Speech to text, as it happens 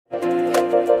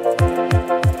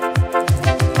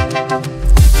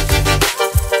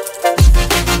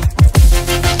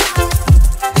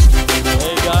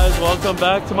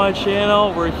to my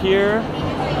channel. We're here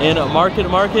in Market,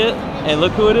 and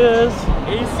look who it is.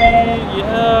 AC,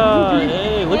 yeah.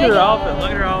 Hey, look at her outfit,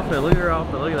 look at her outfit, look at her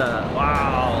outfit, look at that.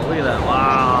 Wow, look at that.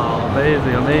 Wow,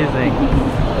 amazing, amazing.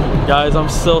 Guys, I'm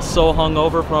still so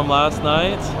hungover from last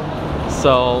night,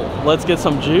 so let's get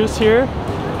some juice here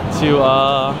to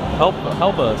help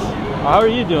us. How are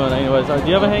you doing anyways? Do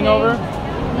you have a hangover?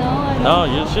 No,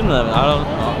 you shouldn't have. I don't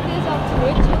know.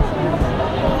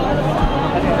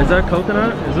 Is that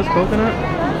coconut? Is this coconut?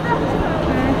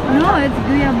 No, it's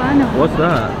guyabano. What's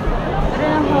that? I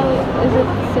don't know how is it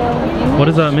spelled in English. What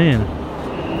does that mean?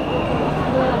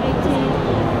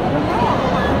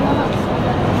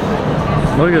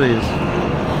 Look at these.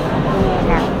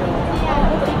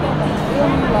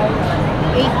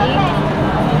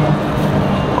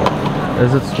 80.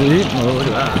 Is it sweet? Oh, look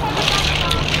at that.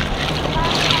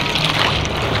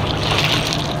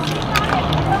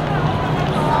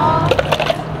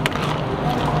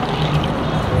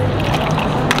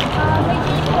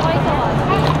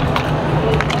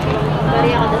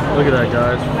 Look at that,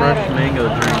 guys. Fresh mango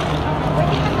drink.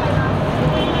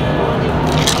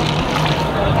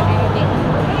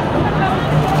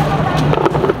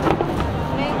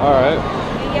 All right.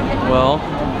 Well,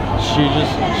 she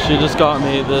just got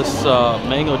me this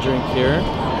mango drink here.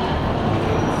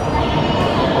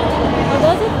 What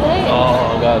does it taste?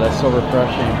 Oh god, that's so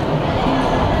refreshing.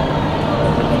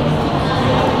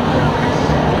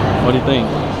 What do you think?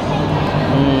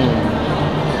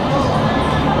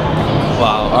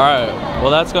 Wow. All right.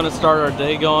 Well, that's gonna start our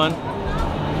day going.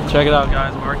 Check it out,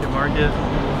 guys. Market.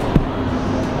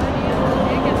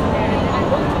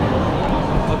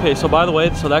 Okay, so by the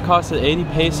way, so that costed 80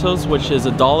 pesos, which is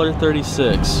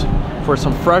 $1.36 for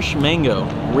some fresh mango.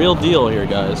 Real deal here,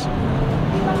 guys.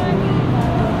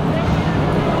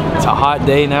 It's a hot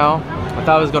day now. I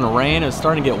thought it was gonna rain. It was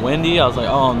starting to get windy. I was like,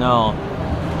 oh no,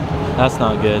 that's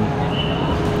not good.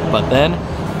 But then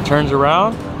it turns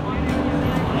around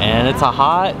and it's a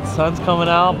hot, sun's coming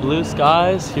out, blue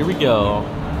skies. Here we go.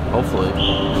 Hopefully,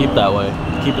 keep that way.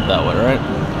 Keep it that way, right?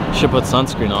 Should put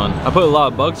sunscreen on. I put a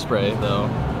lot of bug spray though.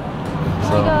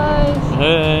 So, hi guys.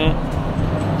 Hey.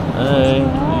 Hey.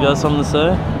 You got something to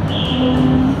say?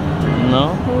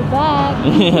 No? We're back.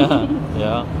 Yeah.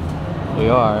 Yeah. We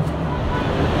are.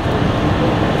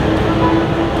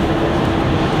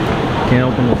 Can't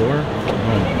open the door?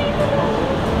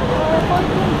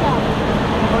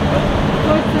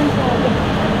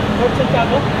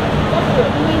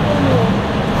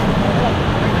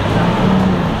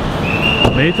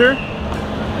 Later?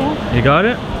 Yeah. You got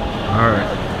it?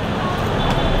 Alright.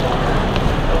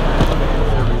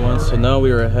 Everyone, so now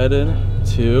we are headed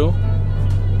to...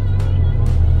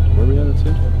 Where are we headed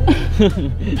to?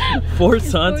 Fort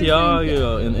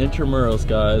Santiago in Intramuros,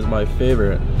 guys. My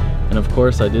favorite. And of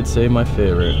course, I did say my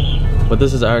favorite. But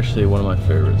this is actually one of my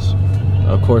favorites.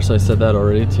 Of course, I said that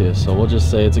already too. So we'll just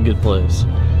say it's a good place.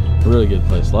 A really good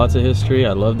place. Lots of history.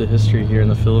 I love the history here in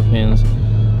the Philippines.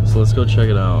 So let's go check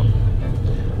it out.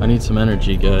 I need some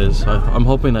energy, guys. I'm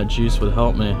hoping that juice would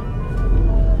help me.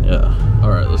 Yeah.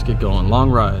 Alright, let's get going. Long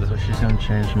ride. So she's gonna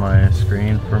change my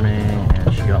screen for me,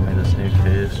 and she got me this new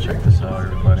case. Check this out,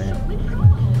 everybody.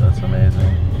 That's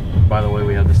amazing. By the way,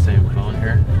 we have the same phone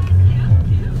here.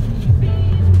 We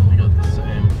got the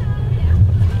same.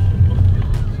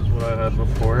 This is what I had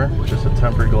before, just a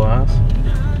tempered glass.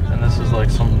 And this is like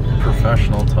some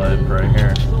professional type right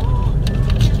here.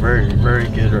 Very, very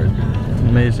good.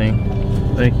 Amazing.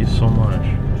 Thank you so much.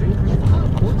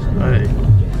 Hey.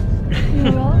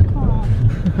 You're welcome.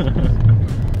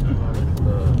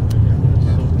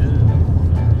 So good.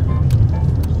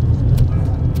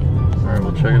 Alright,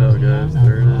 we'll check it out, guys.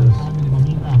 There it is.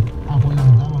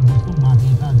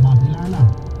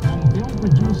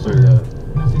 Look at that.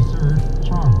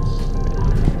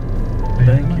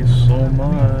 Thank you so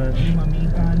much.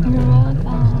 You're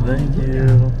welcome. Thank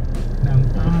you.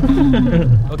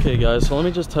 Okay guys, so let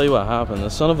me just tell you what happened. The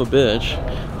son of a bitch,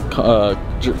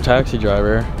 taxi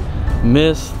driver,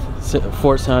 missed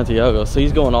Fort Santiago, so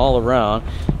he's going all around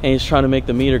and he's trying to make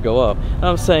the meter go up. And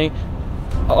I'm saying,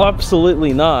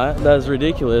 absolutely not. That is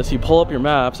ridiculous. You pull up your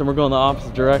maps and we're going the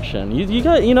opposite direction. You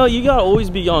got to always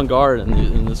be on guard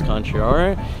in this country, all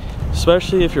right?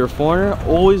 Especially if you're a foreigner,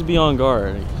 always be on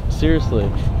guard. Seriously.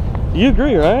 You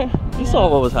agree, right? You saw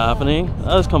what was happening.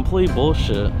 That was complete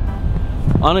bullshit.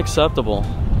 Unacceptable.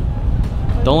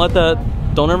 Don't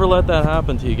ever let that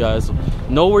happen to you guys.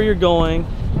 Know where you're going,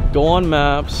 go on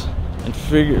maps and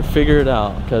figure it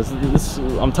out, because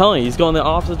I'm telling you, he's going the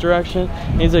opposite direction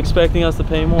and he's expecting us to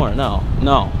pay more. No.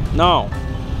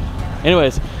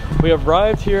 Anyways, we have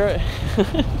arrived here at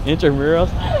Intramuros.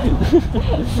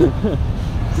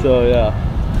 So yeah,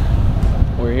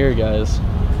 we're here, guys.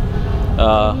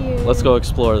 Let's go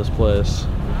explore this place.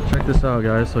 Check this out,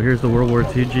 guys. So here's the World War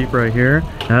II Jeep right here.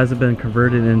 It hasn't been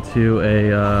converted into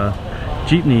a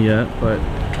jeepney yet, but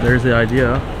there's the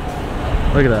idea.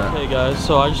 Look at that. Hey guys,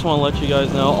 so I just want to let you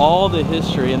guys know all the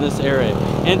history in this area.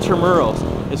 Intramurals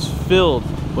is filled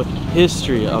with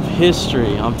history of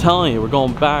history. I'm telling you, we're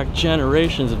going back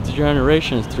generations of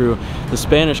generations through the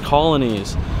Spanish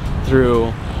colonies,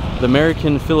 through the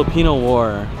American Filipino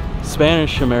War,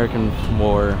 Spanish-American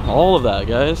War, all of that,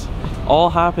 guys.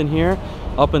 All happened here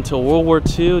up until World War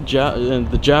II, and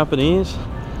the Japanese,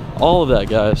 all of that,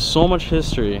 guys. So much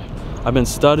history. I've been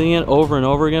studying it over and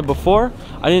over again. Before,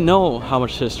 I didn't know how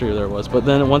much history there was, but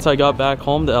then once I got back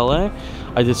home to LA,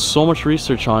 I did so much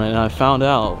research on it, and I found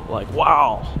out, like,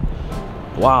 wow,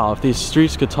 if these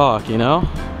streets could talk, you know?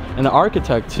 And the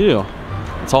architect too.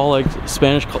 It's all like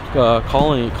Spanish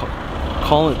colony,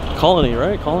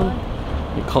 right?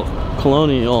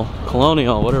 Colonial,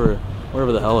 whatever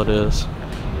the hell it is.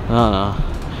 I don't know.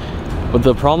 But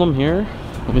the problem here,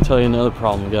 let me tell you another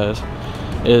problem, guys,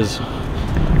 is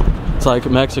it's like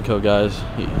Mexico, guys.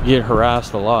 You get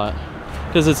harassed a lot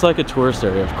because it's like a tourist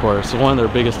area, of course. It's one of their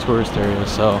biggest tourist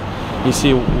areas. So you see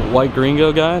a white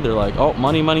gringo guy, they're like, oh,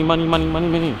 money.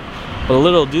 But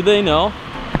little do they know,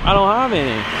 I don't have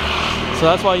any. So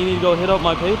that's why you need to go hit up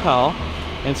my PayPal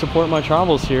and support my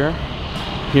travels here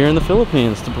in the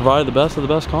Philippines to provide the best of the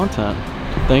best content.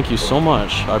 Thank you so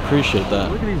much. I appreciate that.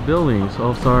 Look at these buildings.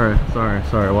 Oh, sorry.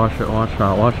 Watch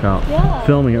out. Yeah.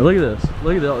 Filming it. Look at this.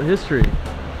 Look at the history.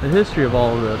 The history of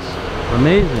all of this.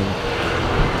 Amazing.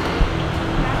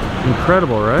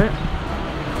 Incredible, right?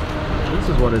 This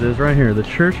is what it is right here. The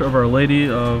Church of Our Lady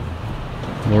of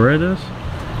Lourdes.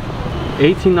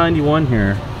 1891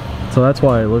 here. So that's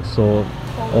why it looks so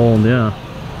old, yeah.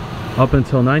 Up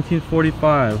until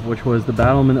 1945, which was the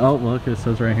Battle of Manila. It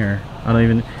says right here. I don't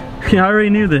even... I already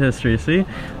knew the history, see?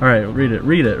 Alright, read it.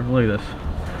 Look at this.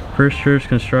 First church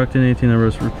constructed in 18 that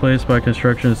was replaced by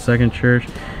construction of the second church.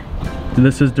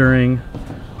 This is during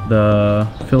the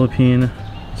Philippine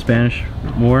Spanish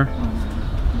War.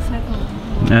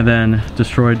 And then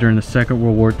destroyed during the Second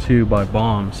World War II by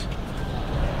bombs.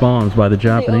 Bombs by the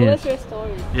Japanese. They always restore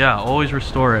it. Yeah, always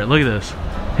restore it. Look at this.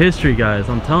 History, guys.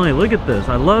 I'm telling you, look at this.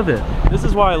 I love it. This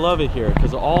is why I love it here,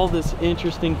 because of all this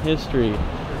interesting history.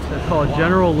 It's called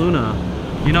General Luna.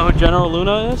 You know who General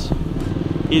Luna is?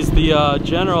 He's the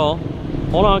general.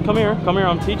 Hold on, come here,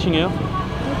 I'm teaching you.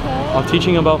 Okay. I'm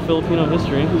teaching about Filipino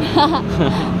history.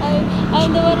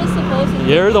 I'm the one who's supposed to.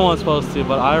 You're the one supposed to,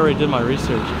 but I already did my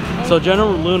research. So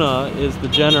General Luna is the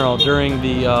general during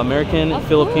the American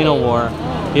Filipino War.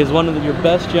 He is one of your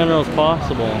best generals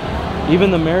possible.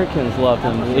 Even the Americans loved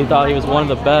him. They thought he was one of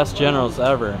the best generals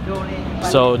ever.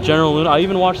 So General Luna, I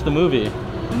even watched the movie.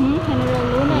 General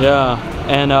Luna. Yeah,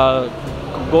 and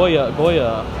Goya,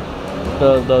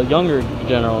 the younger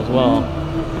general as well.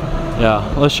 Yeah,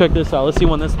 let's check this out. Let's see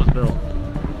when this was built.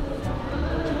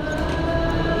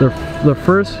 The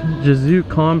first Jesuit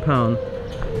compound,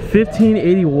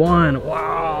 1581.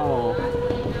 Wow.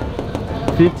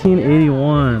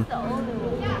 1581.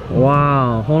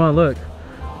 Wow. Hold on, look.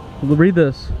 Read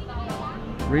this.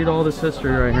 Read all this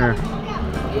history right here.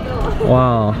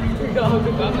 Wow.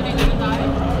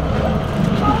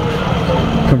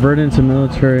 Converted into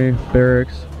military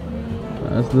barracks.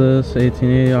 That's this.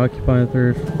 1880, occupied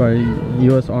by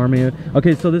U.S. Army.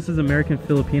 Okay, so this is American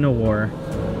Filipino War.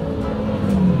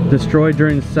 Destroyed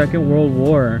during the Second World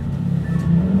War.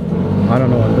 I don't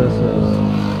know what this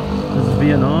is. This is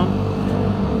Vietnam.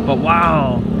 But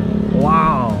wow.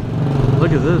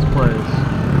 Look at this place.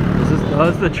 Is this? Oh,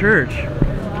 it's the church.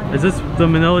 Is this the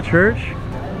Manila church?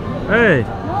 Hey,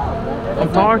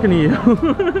 I'm talking to you.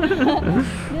 This is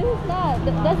not.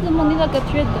 That's the Manila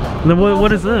Cathedral. Then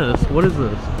what is this? What is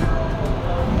this?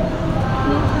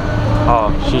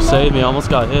 Oh, she saved me. I almost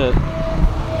got hit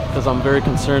because I'm very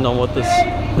concerned on what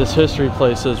this history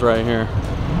place is right here. I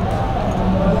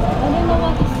don't know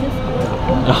what this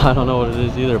is. I don't know what it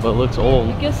is either, but it looks old.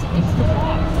 Because it's the back.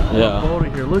 Yeah. Over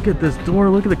here, look at this door.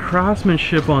 Look at the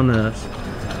craftsmanship on this.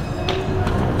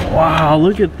 Wow,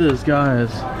 look at this, guys.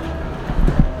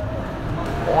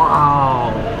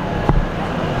 Wow.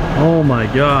 Oh my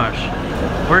gosh.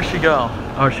 Where'd she go?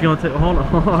 Oh, is she gonna take? Hold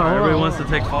on. Everybody wants to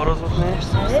take photos with me.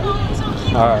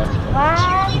 All right.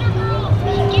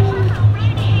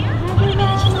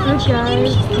 Hi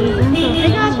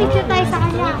guys. Picture tayo sa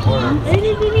kanya.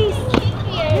 Bilis.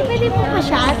 Pwede po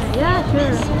pa-shot? Yeah,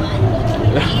 sure.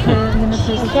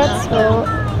 Shots po.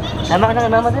 Tama ka na,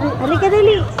 mama, dali. Halika,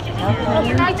 dali.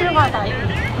 Picture ba tayo?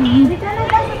 Halika na,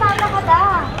 sama ka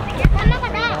da. Sama ka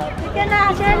da. Halika Dyan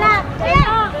na, Shella.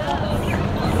 Ayan.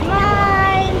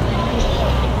 Smile.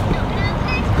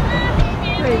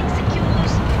 Wait.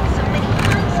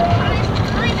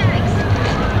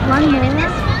 One more.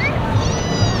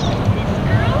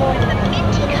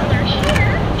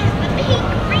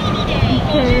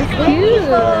 Okay, it's cute.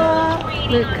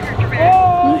 Look.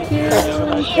 Thank you.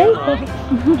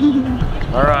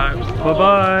 Alright,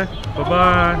 bye-bye.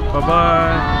 Bye-bye.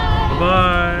 Bye-bye.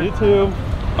 Bye-bye. YouTube.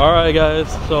 Alright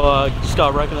guys, so just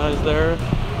got recognized there.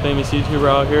 Famous YouTuber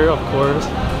out here, of course.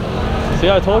 See,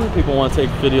 I told you people want to take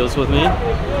videos with me.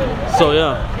 So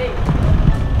yeah.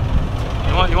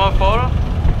 You want a photo?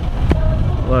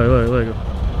 Look.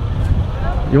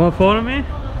 You want a photo of me?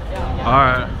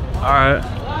 Alright. Alright.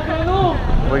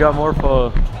 We got more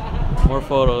photos.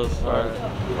 Alright.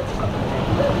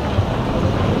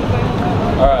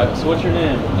 Alright, so what's your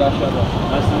name? Joshua.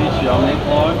 Nice to meet you. I'm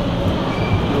NateVlog.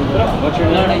 What's your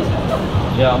name?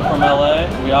 Yeah, I'm from LA.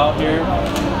 We out here.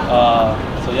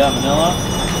 So yeah, Manila.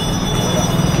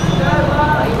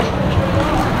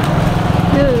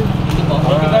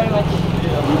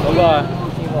 Bye-bye.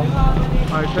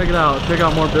 Alright, check it out. Check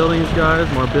out more buildings, guys.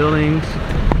 More buildings.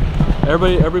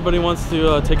 Everybody wants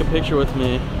to take a picture with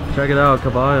me. Check it out,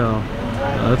 caballo.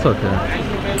 That's okay.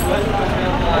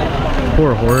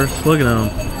 Poor horse. Look at him.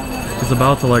 He's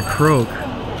about to like croak.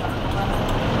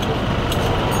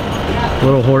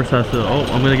 Little horse has to. Oh,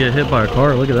 I'm gonna get hit by a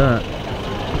car. Look at that.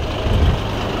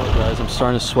 Oh, guys, I'm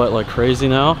starting to sweat like crazy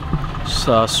now.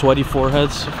 Just, sweaty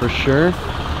foreheads for sure.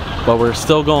 But we're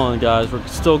still going, guys. We're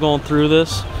still going through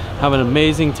this. Have an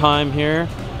amazing time here.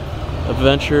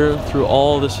 Adventure through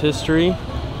all this history.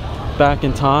 Back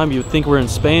in time, you would think we're in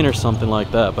Spain or something like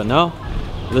that, but no.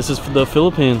 This is the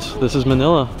Philippines. This is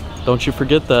Manila. Don't you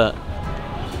forget that.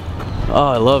 Oh,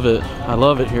 I love it. I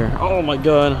love it here. Oh my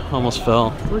god, almost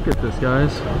fell. Look at this,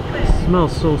 guys. It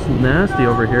smells so nasty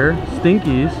over here.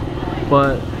 Stinkies.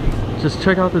 But just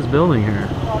check out this building here.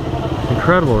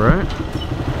 Incredible, right?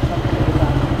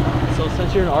 So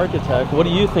since you're an architect, what do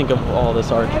you think of all this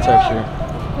architecture?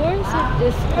 Of course it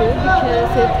is good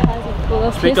because it has a full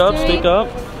of Speak up, history. speak up.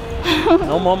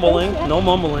 No mumbling, no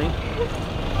mumbling.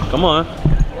 Come on.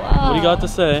 Wow. What do you got to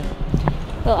say?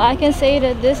 Well, I can say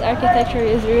that this architecture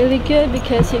is really good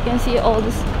because you can see all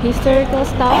this historical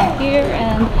stuff here,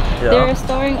 and they're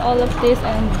restoring all of this,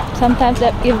 and sometimes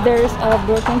that if there's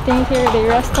broken things here, they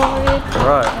restore it.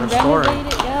 Right, and restoring.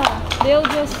 renovate it. Yeah, they'll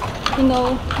just, you know,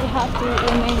 you have to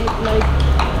remain it like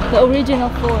the original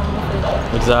form of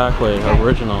it. Exactly,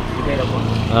 original.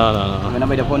 No,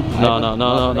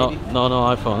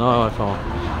 iPhone, no iPhone.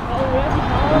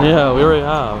 Yeah, we already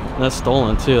have. That's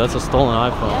stolen too. That's a stolen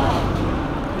iPhone.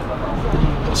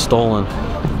 Stolen.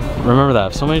 Remember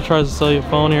that. If somebody tries to sell you a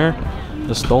phone here,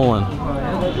 it's stolen.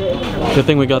 Good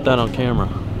thing we got that on camera.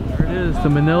 There it is, the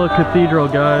Manila Cathedral,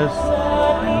 guys.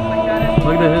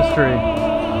 Look at the history.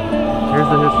 Here's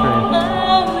the history.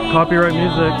 Copyright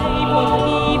music.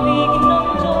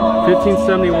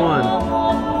 1571.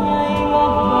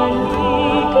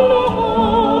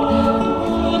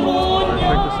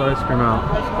 Check this ice cream out.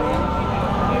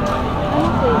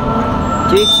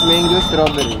 Cheese, mango,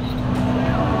 strawberry.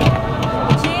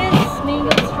 Cheese,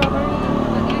 mango, strawberry.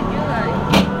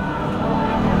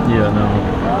 Yeah, no,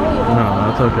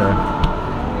 that's okay.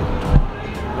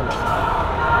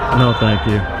 No, thank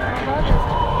you.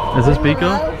 Is this Pico?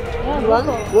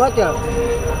 Water.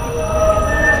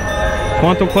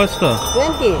 Quanto cuesta?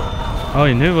 20. Oh,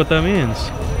 he knew what that means.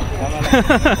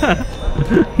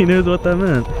 He knew what that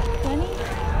meant. 20?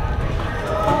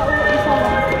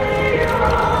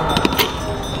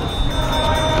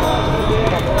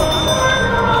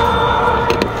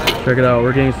 Check it out.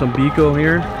 We're getting some Pico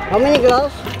here. How many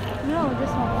glass? No,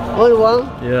 this one. Only one?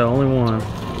 Yeah, only one.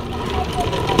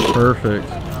 Perfect.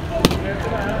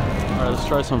 Alright, let's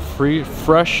try some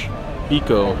fresh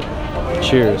Pico.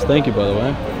 Cheers. Thank you, by the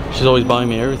way. She's always buying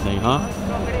me everything, huh?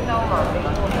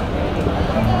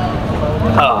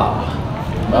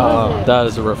 That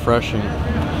is refreshing.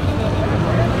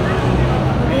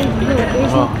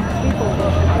 Oh.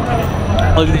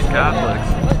 Look at these Catholics.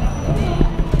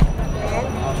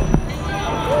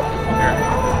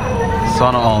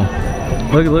 Son of all.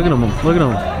 Look at them. Look at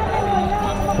them.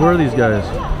 Who are these guys?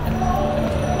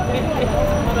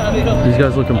 These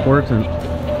guys look important.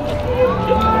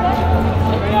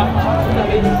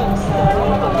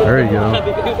 There you go.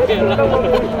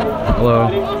 Hello.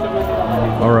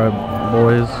 Alright,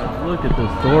 boys. Look at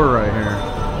this door right here.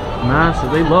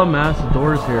 Massive. They love massive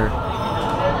doors here.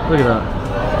 Look at that.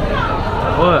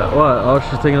 What? Oh,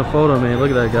 she's taking a photo of me. Look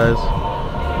at that, guys.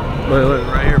 Look,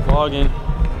 right here, vlogging.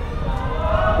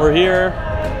 We're here.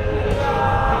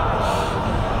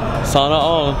 Sana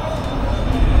all.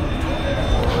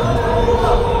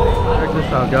 Check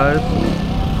this out, guys.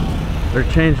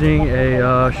 They're changing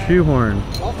a shoehorn.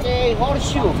 Okay,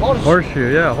 horseshoe.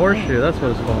 Horseshoe, yeah, horseshoe. That's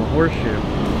what it's called, horseshoe.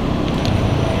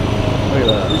 Look at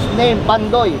that. His name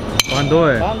Pandoy.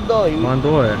 Pandoy. Pandoy.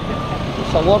 Pandoy.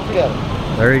 He's a warrior.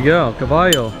 There you go.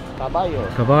 Caballo. Caballo.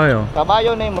 Caballo.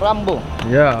 Caballo named Rambo.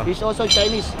 Yeah. He's also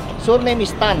Chinese. Surname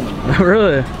is Tan.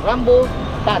 Really? Rambo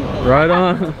Tan. Right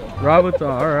on. Rabutan.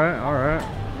 Alright, alright.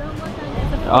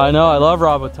 I know, I love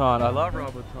Rabutan. I love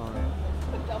Rabutan.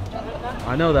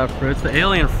 I know that fruit. It's the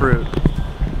alien fruit.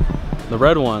 The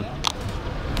red one.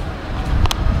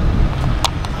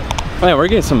 Man, we're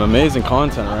getting some amazing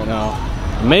content right now.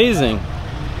 Amazing.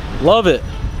 Love it.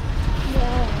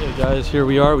 Yeah. Okay guys, here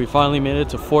we are. We finally made it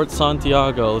to Fort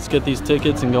Santiago. Let's get these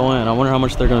tickets and go in. I wonder how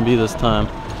much they're going to be this time.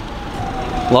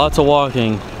 Lots of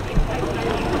walking.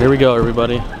 Here we go,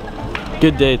 everybody.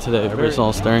 Good day today. Everybody's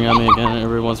all staring at me again.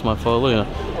 Everyone wants my photo. Look at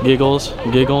that. Giggles,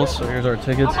 giggles. So here's our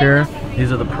tickets here.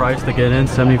 These are the price to get in.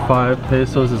 75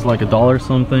 pesos is like $1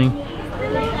 something.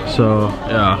 So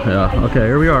yeah. Okay,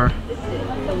 here we are.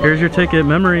 Here's your ticket.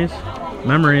 Memories.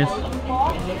 Memories.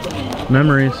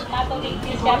 Memories.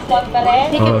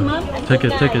 Ticket, ma'am?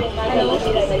 Ticket.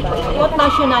 What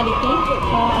nationality?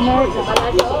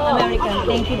 American.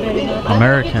 Thank you very much.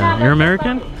 American. You're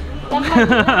American? I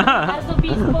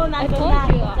told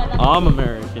you. I'm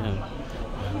American.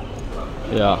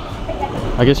 Yeah.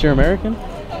 I guess you're American?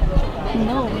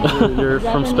 No. You're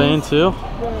from Spain too?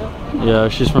 Yeah,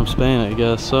 she's from Spain, I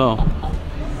guess so.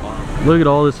 Look at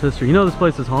all this history. You know this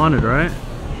place is haunted, right?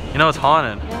 You know it's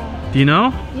haunted. Yeah. Do you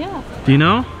know? Yeah. Do you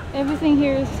know? Everything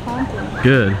here is haunted.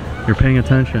 Good. You're paying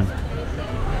attention.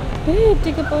 Hey,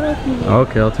 take a photo of me.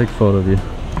 Okay, I'll take a photo of you.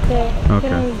 Okay. Okay.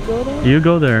 Can I go there? You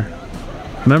go there.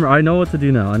 Remember, I know what to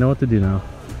do now. I know what to do now.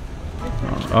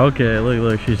 Okay,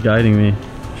 look, she's guiding me.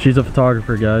 She's a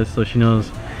photographer, guys, so she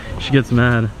knows. She gets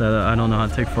mad that I don't know how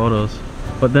to take photos.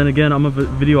 But then again, I'm a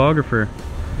videographer.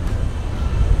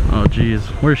 Oh geez,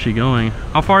 where's she going?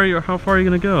 How far are you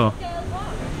gonna go?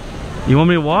 You want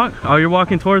me to walk? Oh, you're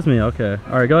walking towards me. Okay.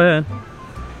 All right, go ahead.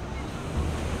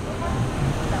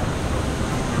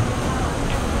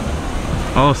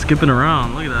 Oh, skipping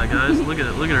around. Look at that, guys. Look at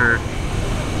her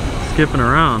skipping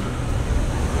around.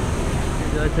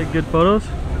 Did I take good photos?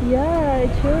 Yeah,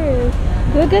 it sure is.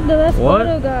 Look at the last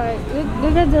photo, guys.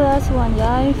 Look at the last one,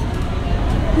 guys.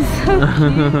 So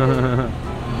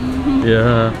cute.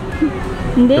 Yeah.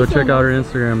 Go check out her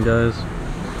Instagram, guys.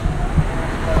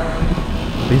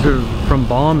 These are from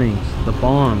bombings, the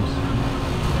bombs.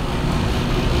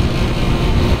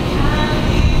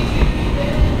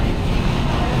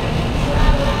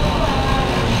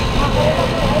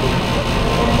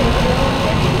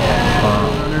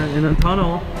 In a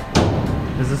tunnel.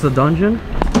 Is this a dungeon?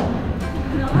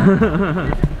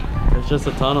 No. It's just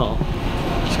a tunnel.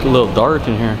 It's a little dark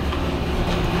in here.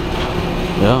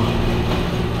 Yeah.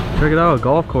 Check it out, a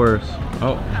golf course.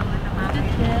 Oh.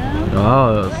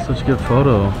 Oh, that's such a good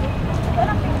photo.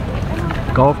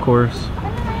 Golf course.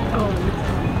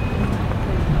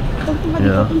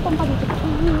 Yeah.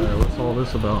 What's all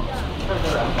this about?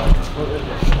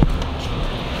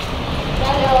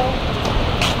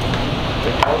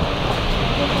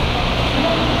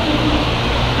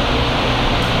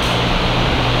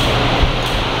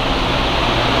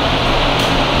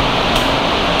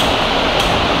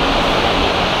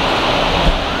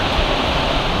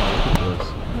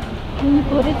 Can you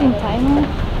put it in timer?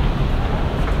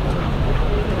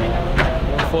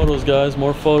 Photos, guys,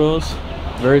 more photos.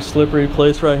 Very slippery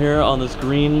place right here on this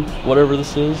green, whatever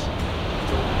this is.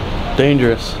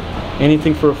 Dangerous.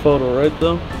 Anything for a photo, right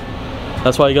though?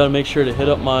 That's why you gotta make sure to hit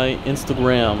up my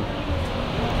Instagram.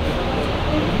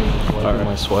 Alright,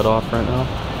 my sweat off right now.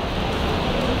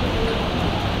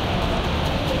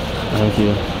 Thank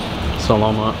you.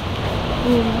 Salamat.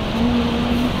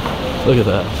 Look at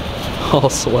that. All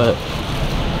sweat.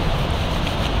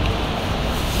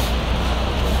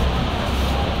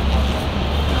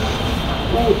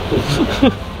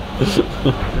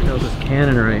 Check out this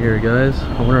cannon right here, guys.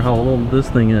 I wonder how old this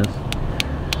thing is.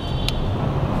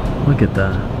 Look at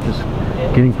that. Just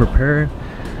getting prepared.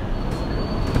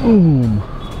 Boom.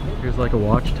 Here's like a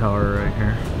watchtower right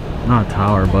here. Not a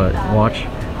tower, but watch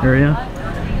area.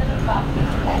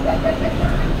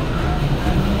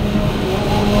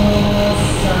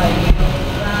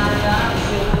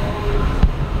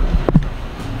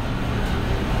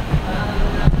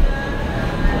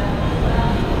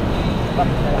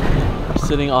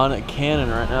 Sitting on a cannon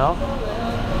right now,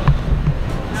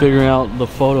 figuring out the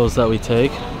photos that we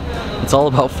take. It's all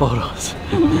about photos.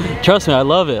 Trust me, I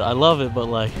love it, but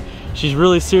like she's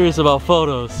really serious about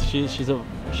photos. She's a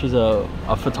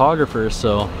photographer,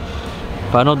 so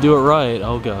if I don't do it right,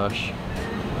 oh gosh.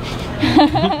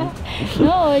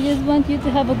 No, I just want you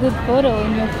to have a good photo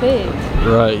in your feed.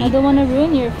 Right. I don't want to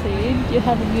ruin your feed. You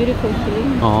have a beautiful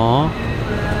feed.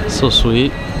 Aw, so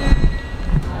sweet.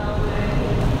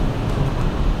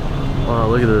 Wow,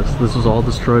 look at this. This was all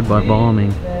destroyed by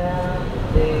bombing.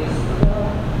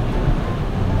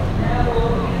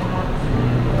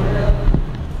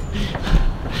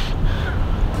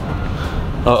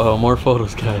 Uh-oh, more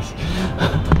photos, guys.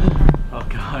 Oh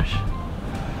gosh.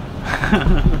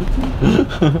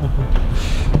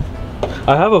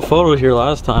 I have a photo here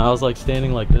last time. I was like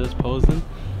standing like this, posing.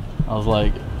 I was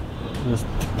like,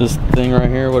 this thing right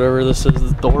here, whatever this is,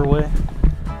 this doorway.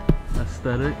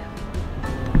 Aesthetic.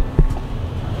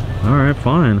 Alright,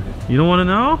 fine. You don't want to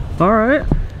know? Alright,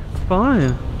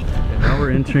 fine. Okay, now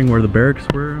we're entering where the barracks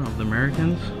were of the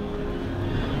Americans.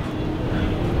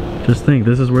 Just think,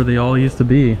 this is where they all used to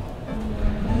be.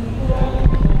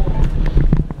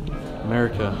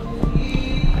 America.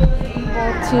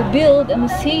 To build a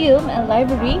museum and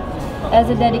library as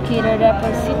a dedicated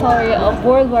repository of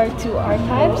World War II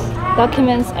archives,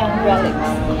 documents, and relics.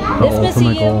 This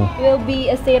museum will be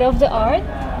a state-of-the-art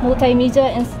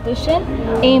multimedia institution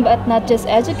aimed at not just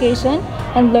education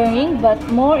and learning, but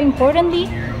more importantly,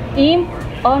 aim,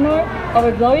 honor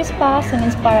our glorious past and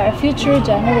inspire our future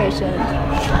generations.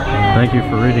 Thank you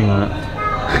for reading that.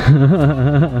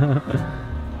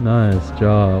 Nice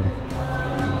job.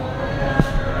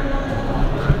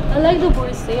 I like the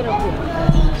word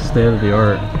state-of-the-art. State of the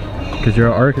art, because you're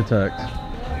an architect.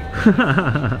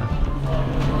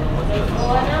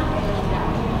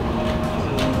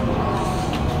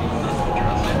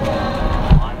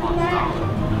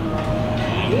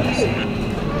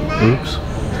 Oops.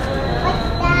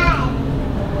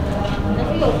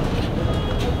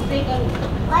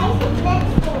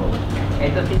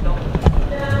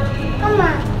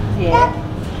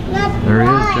 There he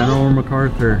is, General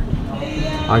MacArthur.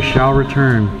 I shall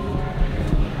return.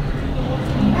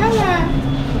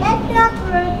 That's not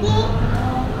working.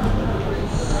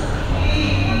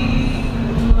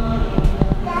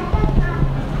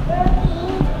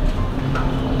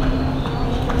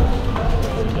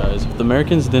 Guys, if the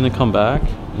Americans didn't come back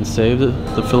and save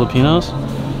the Filipinos,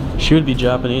 she would be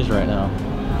Japanese right now.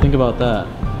 Think about that.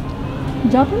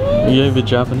 Japanese? You'd be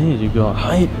Japanese. You'd go,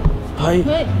 hi, hi,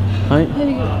 Wait. hi.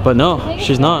 But no,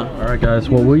 she's not. Alright guys,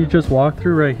 well we just walked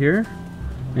through right here.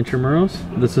 Intramuros.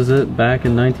 This is it back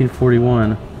in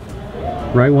 1941,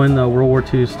 right when World War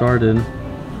II started,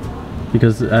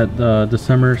 because at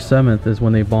December 7th is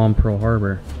when they bombed Pearl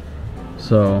Harbor.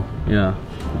 So yeah,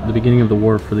 the beginning of the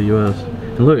war for the US.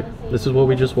 And look, this is what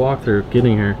we just walked through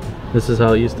getting here. This is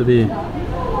how it used to be.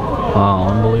 Wow,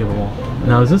 unbelievable.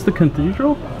 Now is this the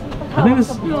cathedral? I think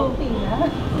this.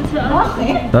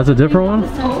 That's a different one?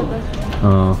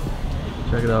 Oh,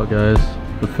 check it out guys.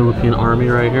 The Philippine Army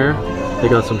right here. They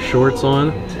got some shorts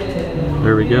on.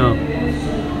 There we go.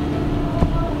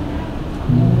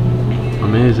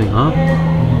 Amazing, huh?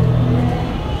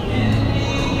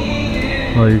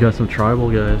 Oh, you got some tribal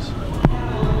guys.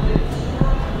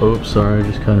 Oops, sorry, I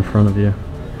just cut in front of you.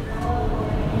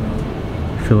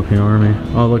 Philippine Army.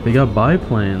 Oh, look, they got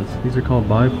biplanes. These are called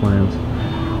biplanes,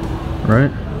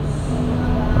 right?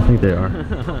 I think they are.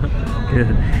 Good.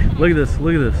 Look at this.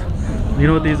 Look at this. You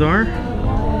know what these are?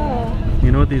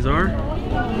 You know what these are?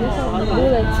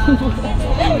 Bullets.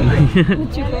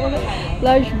 What you call it?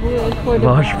 Large bullet for the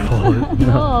Large bullet.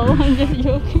 No, I'm just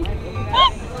joking.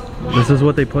 This is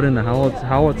what they put in the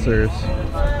howitzers.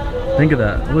 Think of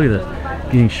that. Look at this.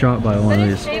 Getting shot by one of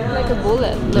these. It's shaped like a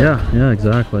bullet. Look. Yeah,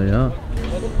 exactly. Yeah.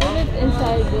 The bullet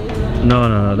inside the...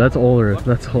 No. That's older.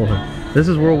 That's older. This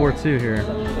is World War II here.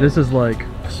 This is like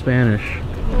Spanish.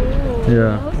 Ooh,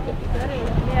 Yeah.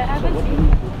 I haven't seen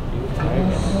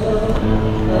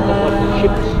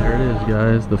There it is,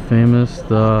 guys. The famous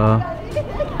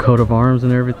coat of arms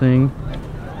and everything.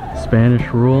 Spanish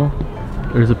rule.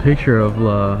 There's a picture of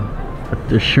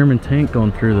a Sherman tank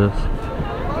going through this.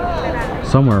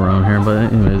 Somewhere around here, but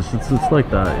anyways, it's like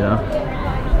that, yeah.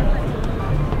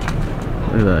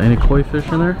 Look at that. Any koi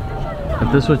fish in there?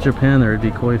 If this was Japan, there would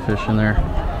be koi fish in there.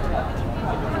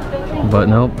 But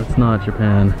nope, it's not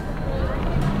Japan.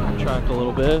 Tracked a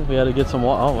little bit. We had to get some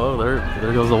water. Oh, whoa,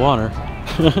 there goes the water.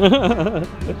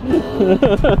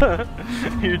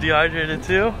 You're dehydrated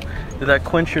too? Did that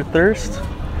quench your thirst?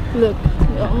 Look,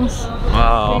 we almost...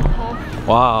 Wow.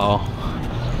 Wow.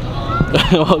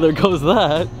 Well, there goes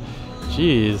that.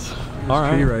 Jeez.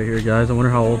 Alright. Tree right here, guys. I wonder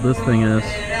how old this thing is.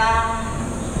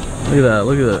 Look at that.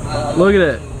 Look at it. Look at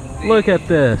it. Look at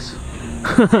this.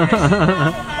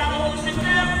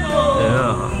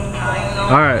 Yeah.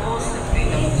 All right.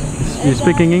 You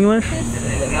speaking English?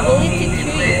 Bolete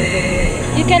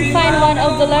tree. You can find one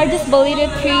of the largest bolete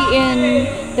tree in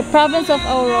the province of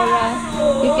Aurora.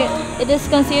 It is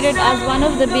considered as one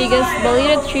of the biggest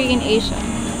bolete tree in Asia.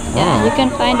 Yeah, you can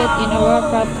find it in Aurora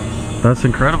province. That's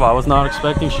incredible. I was not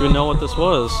expecting she would know what this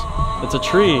was. It's a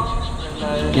tree.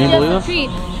 Can you believe it? Tree.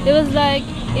 It was like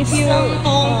if you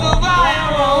walk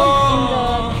around in the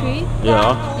tree,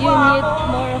 yeah, you need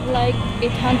more of like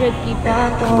 800 people.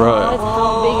 Right. That's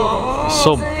how big it is.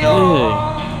 So big.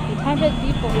 800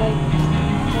 people, like.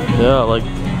 Yeah, like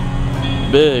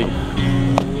big.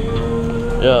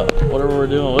 Yeah, whatever we're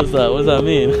doing. What's that? What does that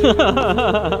mean?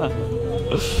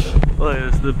 Look,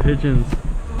 it's the pigeons.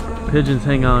 Pigeons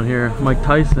hang out here. Mike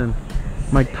Tyson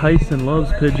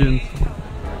loves pigeons.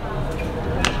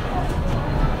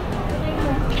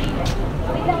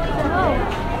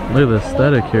 Look at the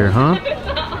aesthetic here, huh?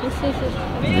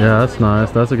 Yeah, that's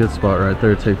nice. That's a good spot right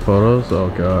there to take photos. Oh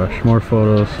gosh, more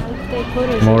photos.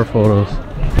 More photos.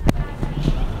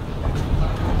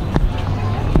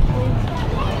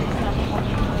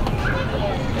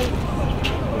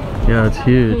 Yeah, it's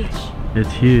huge.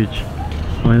 It's huge.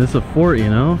 I mean, it's a fort, you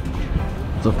know?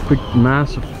 It's a big,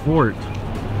 massive fort.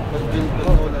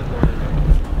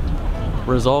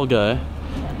 Rizal guy.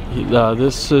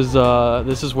 This is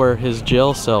where his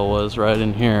jail cell was, right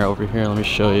in here, over here. Let me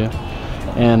show you.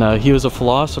 And he was a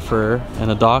philosopher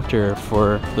and a doctor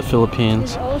for the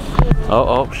Philippines.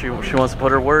 She wants to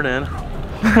put her word in. She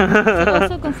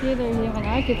also considered him an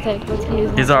architect, but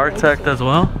he's an architect as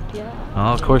well? Yeah.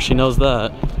 Oh, of course she knows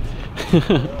that.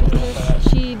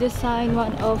 She designed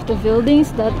one of the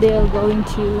buildings that they are going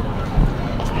to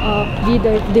be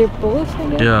their post, I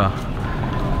guess. Yeah.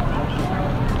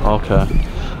 Okay.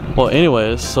 Well,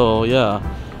 anyways, so yeah,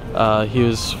 he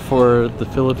was for the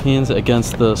Philippines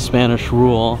against the Spanish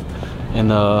rule in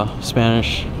the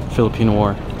Spanish-Philippine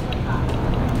War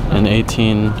in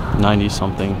 1890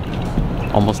 something,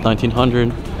 almost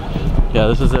 1900. Yeah,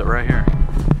 this is it right here.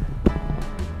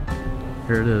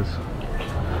 Here it is.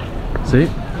 See,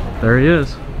 there he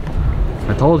is.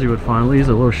 I told you would finally. He's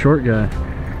a little short guy.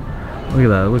 Look at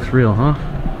that. It looks real, huh?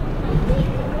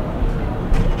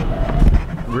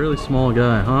 Really small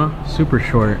guy, huh? Super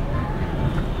short.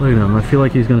 Look at him. I feel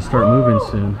like he's gonna start moving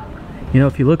soon. You know,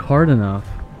 if you look hard enough,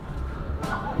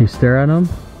 you stare at him,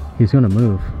 he's gonna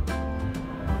move.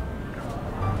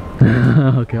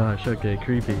 Oh gosh, okay,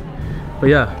 creepy. But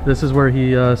yeah, this is where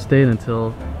he stayed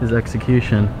until his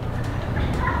execution.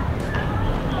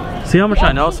 See how much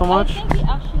I know so much? I think he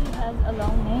actually has a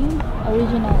long name,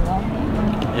 original long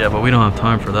name. Yeah, but we don't have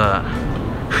time for that.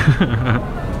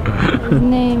 His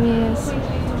name is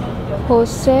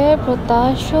Jose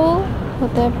Protasio.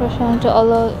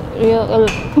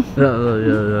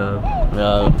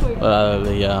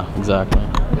 Yeah, exactly.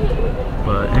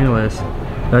 But anyways,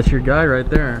 that's your guy right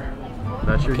there.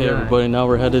 That's your guy. Okay, everybody, now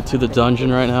we're headed to the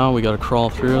dungeon right now. We gotta crawl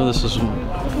through. This is,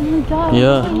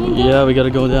 yeah, we gotta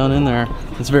go down in there.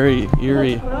 It's very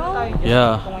eerie.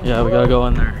 Yeah, we gotta go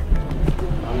in there.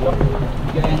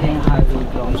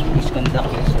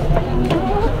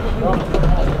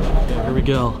 Here we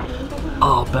go.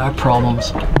 Oh, back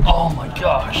problems. Oh my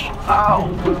gosh. Ow.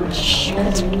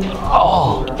 Shit.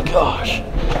 Oh gosh.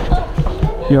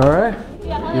 You alright?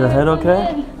 Your head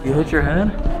okay? You hit your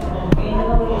head?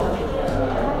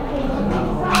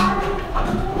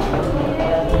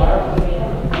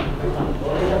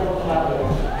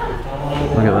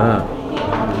 Look at that.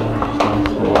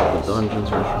 The dungeons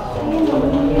are...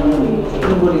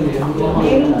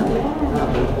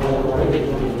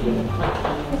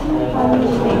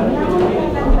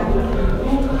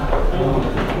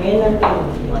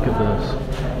 Look at this.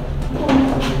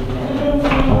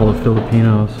 All the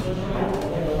Filipinos.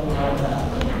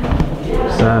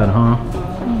 Sad, huh?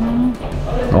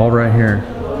 Mm-hmm. All right here.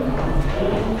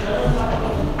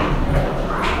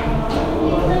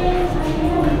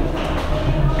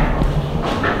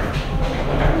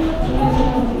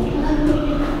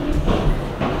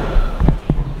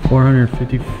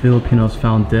 "450 Filipinos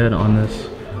found dead on this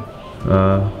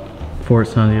Fort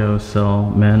Santiago cell.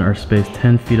 Men are spaced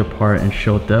 10 feet apart and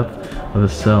show depth of the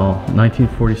cell.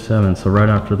 1947, so right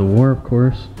after the war, of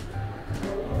course.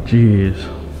 Jeez.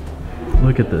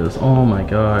 Look at this. Oh my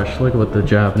gosh. Look at what the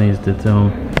Japanese did to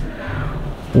them.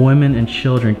 Women and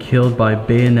children killed by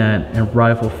bayonet and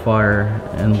rifle fire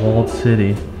in walled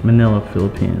city, Manila,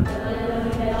 Philippines.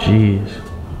 Jeez.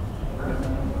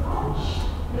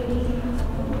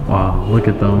 Wow, look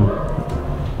at them.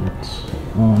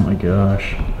 Oh my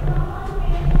gosh.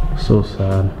 So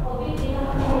sad.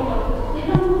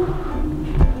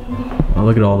 Oh,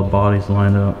 look at all the bodies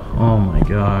lined up. Oh my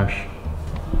gosh.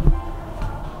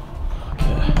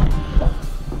 Okay.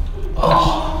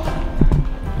 Oh.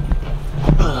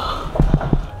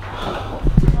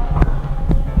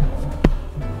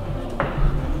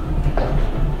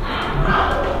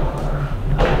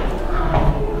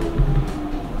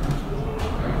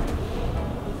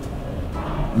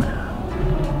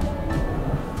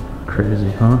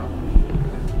 Crazy, huh?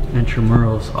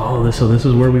 Intramurals. Oh, so this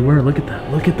is where we were. Look at that.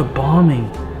 Look at the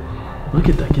bombing. Look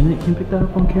at that. Can you pick that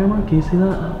up on camera? Can you see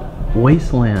that?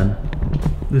 Wasteland.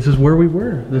 This is where we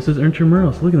were. This is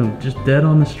intramurals. Look at them, just dead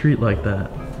on the street like that.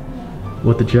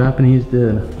 What the Japanese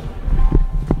did.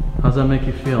 How's that make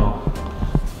you feel?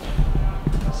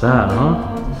 Sad,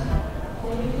 huh?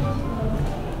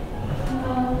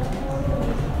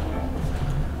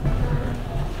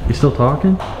 You still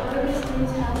talking?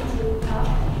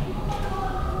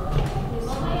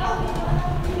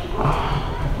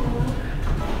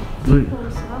 Look,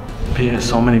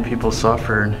 so many people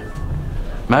suffered.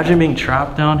 Imagine being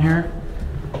trapped down here.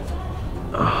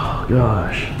 Oh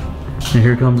gosh. And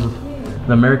here comes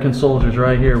the American soldiers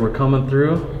right here. We're coming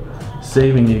through,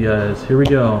 saving you guys. Here we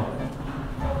go.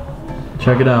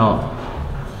 Check it out.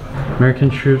 American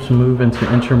troops move into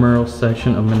intramural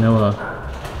section of Manila.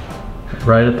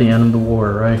 Right at the end of the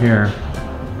war, right here.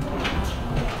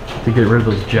 To get rid of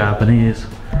those Japanese.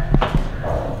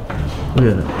 Look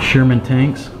at it, Sherman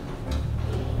tanks.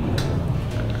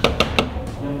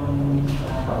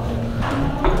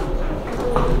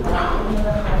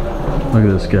 Look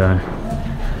at this guy.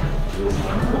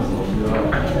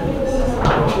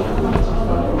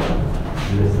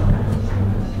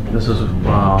 This is,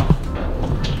 wow.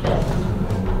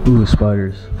 Ooh,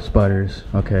 spiders, spiders.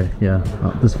 Okay, yeah,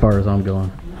 as far as I'm going.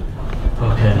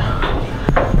 Okay,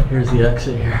 here's the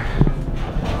exit here.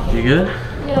 You good?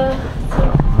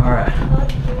 Yeah. All right.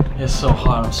 It's so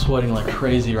hot, I'm sweating like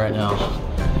crazy right now.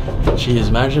 Jeez,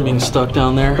 imagine being stuck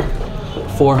down there.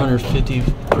 450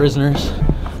 prisoners.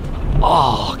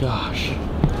 Oh gosh,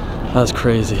 that's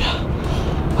crazy.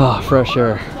 Ah, fresh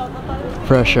air.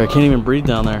 Fresh air. I can't even breathe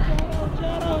down there.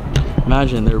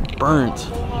 Imagine, they're burnt.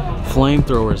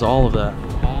 Flamethrowers, all of that.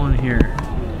 All in here.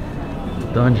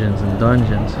 Dungeons and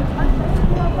dungeons.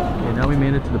 Okay, now we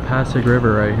made it to the Pasig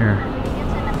River right here.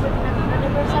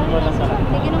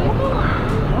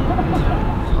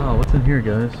 Oh, what's in here,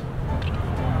 guys?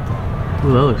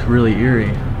 Ooh, that looks really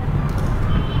eerie.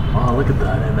 Oh, look at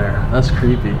that in there. That's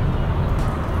creepy.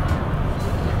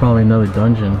 Probably another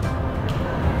dungeon.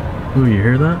 Ooh, you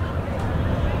hear that?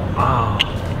 Wow.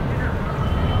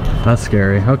 That's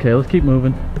scary. Okay, let's keep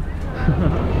moving.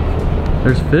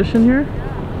 There's fish in here?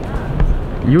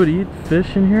 You would eat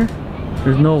fish in here?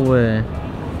 There's no way.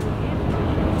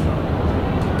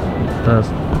 That's...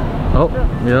 Oh,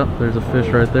 yeah, there's a fish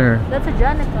right there. That's a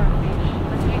janitor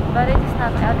fish, but it is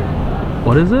not edible.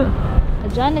 What is it? A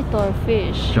janitor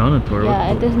fish. Janitor?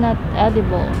 Yeah, it is not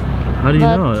edible. How do you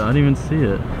know? I didn't even see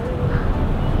it.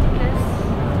 Because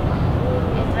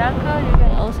in Raqqa you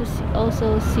can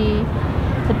also see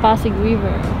the Pasig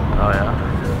River. Oh yeah?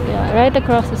 Yeah, right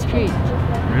across the street.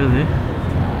 Really?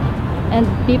 And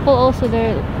people also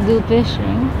there do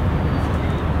fishing.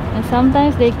 And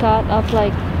sometimes they caught up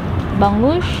like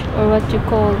bangus, or what you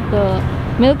call the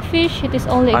milkfish. It is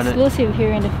only exclusive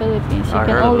here in the Philippines. You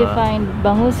can only find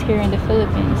bangus here in the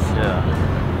Philippines. Yeah.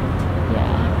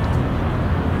 Yeah.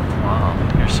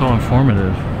 Wow, you're so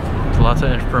informative. There's lots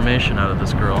of information out of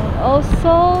this girl.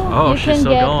 Also, you can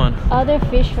get going. other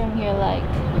fish from here like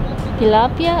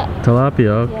tilapia.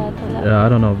 Tilapia? Yeah, tilapia. Yeah, I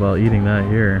don't know about eating that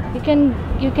here.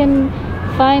 You can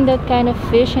find that kind of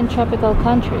fish in tropical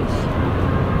countries.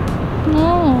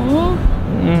 No.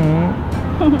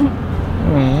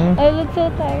 I look so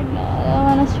tired now. I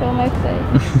don't want to show my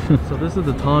face. So this is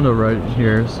the Tondo right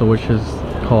here, so which is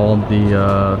called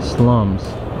the slums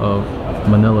of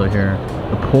Manila here.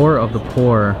 The poor of the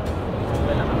poor.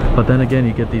 But then again,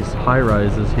 you get these high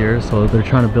rises here, so they're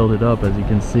trying to build it up, as you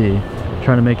can see,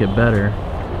 trying to make it better.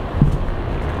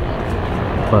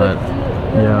 But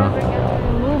yeah.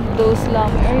 Remove those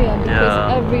slum area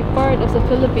because every part of the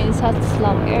Philippines has a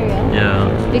slum area. Yeah.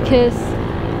 Because,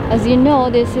 as you know,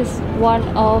 this is one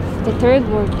of the third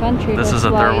world country. That's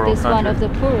why it is one of the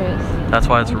poorest. That's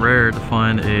why it's rare to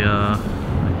find a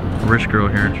rich girl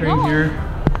here. Train here.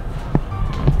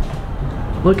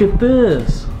 Look at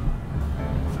this.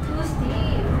 Too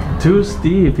steep. Too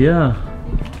steep, yeah.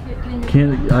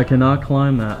 I cannot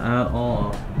climb that at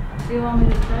all. Do you want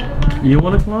me to try to climb? You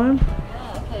want to climb?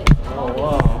 Yeah, okay. Oh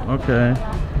wow. Okay.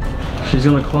 She's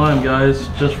gonna climb, guys,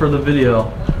 just for the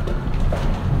video.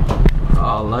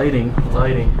 Ah, lighting.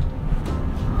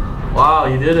 Wow,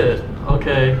 you did it.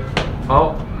 Okay.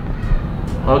 Oh.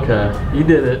 Okay. You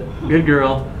did it. Good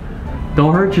girl.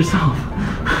 Don't hurt yourself.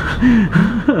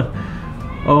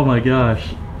 Oh my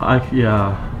gosh.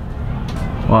 Yeah.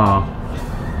 Wow.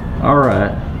 All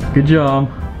right. Good job.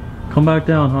 Come back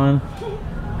down, hon.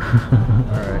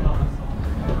 All right.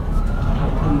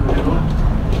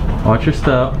 Watch your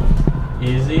step.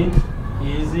 Easy.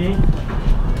 Easy.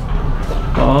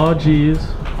 Oh, geez.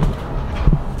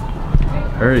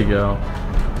 There you go.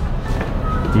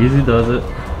 Easy does it.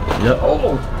 Yep.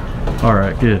 Oh. All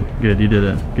right. Good. Good. You did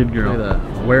it. Good girl. Look at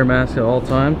that. Wear a mask at all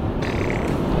time.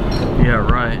 Yeah,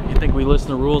 right. You think we listen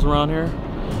to rules around here?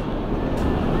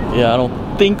 Yeah, I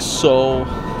don't think so.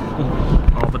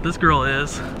 Oh, but this girl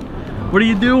is. What are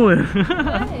you doing?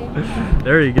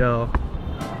 There you go.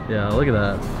 Yeah, look at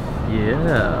that.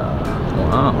 Yeah.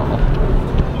 Wow.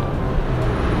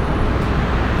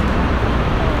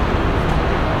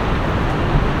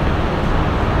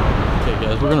 Okay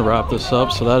guys, we're gonna wrap this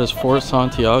up. So that is Fort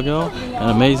Santiago, an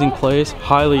amazing place.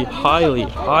 Highly, highly,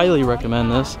 highly recommend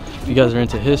this. If you guys are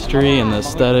into history and the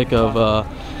aesthetic of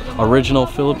original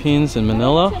Philippines in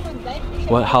Manila,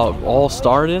 how it all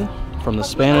started from the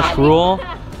Spanish rule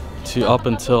to up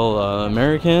until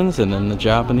Americans and then the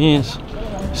Japanese.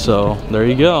 So there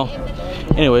you go.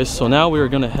 Anyways, so now we are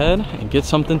gonna head and get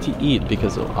something to eat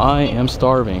because I am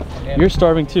starving. You're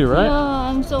starving too, right? Yeah,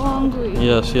 I'm so hungry.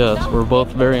 Yes, yes, we're both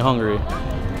very hungry.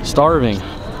 Starving.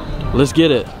 Let's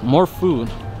get it. More food.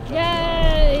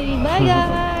 Yay! Bye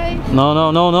guys! No,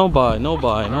 no, no, no buy, no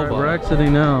buy, no buy. We're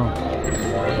exiting now.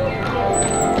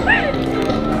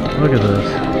 Look at this.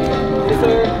 Yes,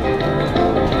 sir.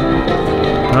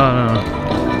 Oh no.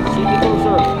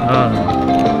 Oh no.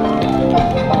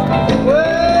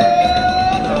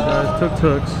 Guys,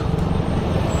 tuk-tuks.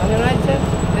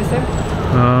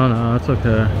 Oh no, it's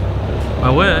okay. I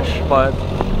wish, but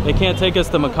they can't take us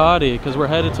to Makati because we're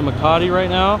headed to Makati right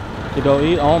now to go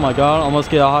eat. Oh my god, almost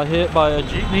get hit by a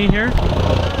jeepney here.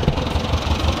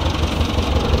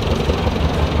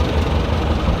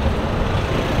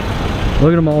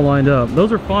 Look at them all lined up.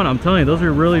 Those are fun, I'm telling you, those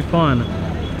are really fun.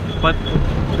 But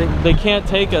they can't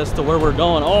take us to where we're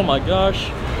going. Oh my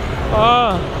gosh.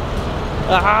 Ah.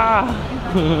 Ah.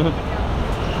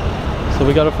 So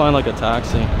we gotta find like a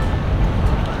taxi.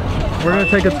 We're gonna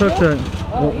take a tuk-tuk.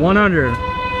 100.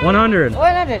 100.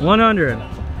 100. 100.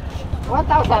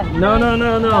 1,000. No, no,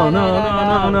 no, no, no,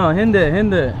 no, no, no. Hindi,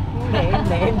 Hindi.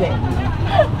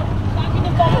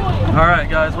 Alright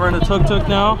guys, we're in a tuk-tuk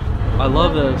now. I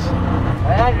love this.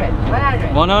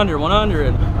 100. 100,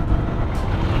 100.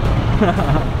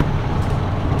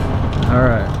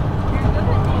 Alright.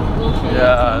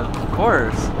 Yeah, of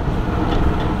course.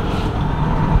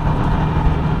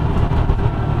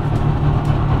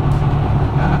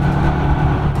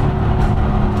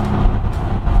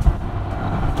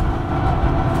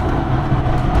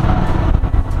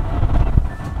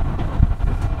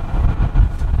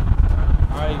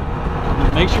 Alright.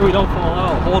 Make sure we don't fall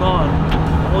out. Hold on.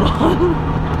 Hold on.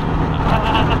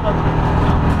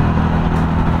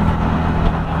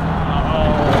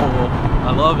 I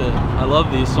love it. I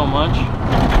love these so much.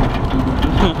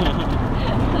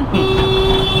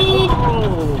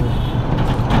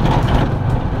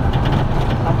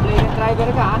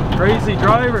 Crazy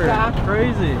driver.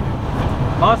 Crazy.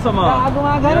 Masama.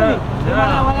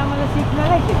 Yeah.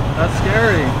 That's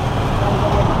scary.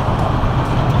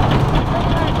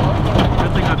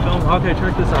 Good thing I filmed. Okay,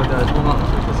 check this out, guys. Hold on.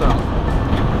 Check this out.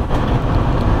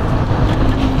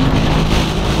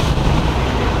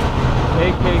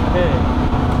 KKK.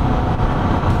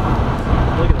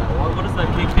 Look at that. What does that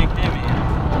KKK mean?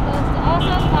 That's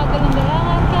awesome.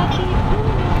 Pagkalandarangan Kati.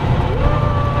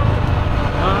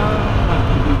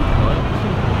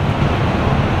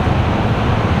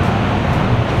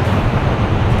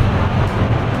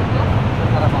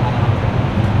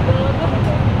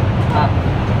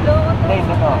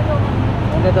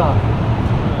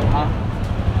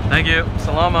 Thank you.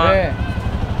 Salamat.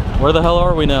 Where the hell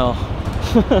are we now?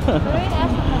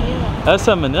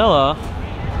 SM Manila.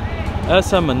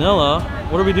 SM Manila.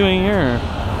 What are we doing here?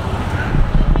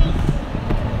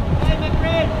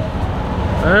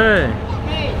 Hey.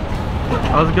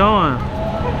 How's it going?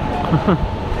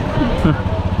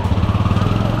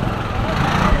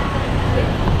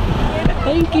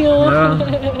 Thank you.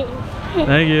 Yeah.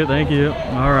 Thank you, thank you.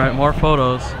 All right, more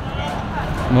photos.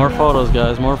 More photos,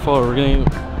 guys. More photos.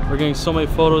 We're getting so many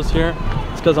photos here.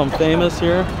 It's because I'm famous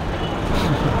here.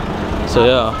 So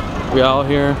yeah, we out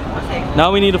here.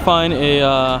 Now we need to find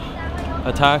a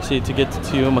taxi to get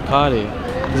to Makati.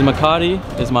 Because Makati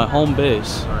is my home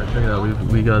base. All right, check it out.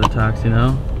 We got a taxi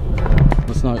now.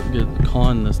 Let's not get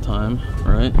conned this time,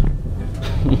 right?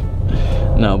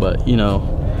 No, but you know,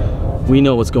 we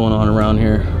know what's going on around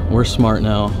here. We're smart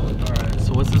now. Alright,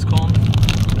 so what's this called?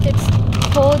 It's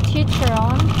called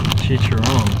chicharron.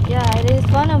 Chicharron. Yeah, it is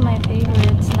one of my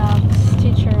favorite snacks,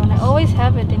 chicharron. I always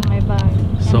have it in my bag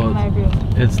and So in my room.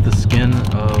 it's the skin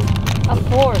of A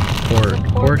pork.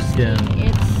 pork skin.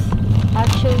 It's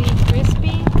actually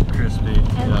crispy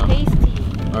and tasty.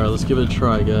 Alright, let's give it a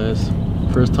try, guys.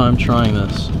 First time trying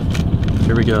this.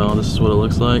 Here we go. This is what it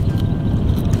looks like.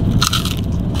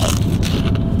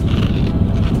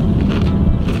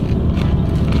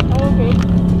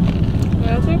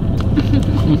 Okay.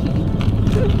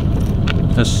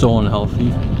 That's so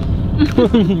unhealthy.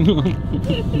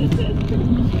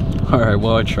 Alright,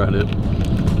 well, I tried it.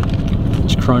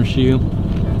 It's crunchy.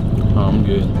 Oh, I'm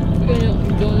good.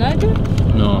 You don't like it?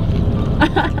 No.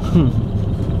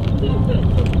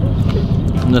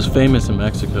 And that's famous in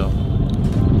Mexico.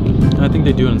 I think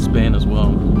they do it in Spain as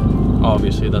well.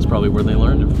 Obviously, that's probably where they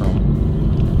learned it from.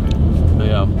 But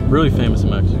yeah, really famous in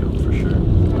Mexico for sure.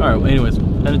 Alright, well, anyways,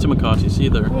 heading to Makati. See you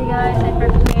there. Hey guys,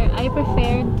 I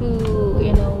prefer to,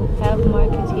 you know, have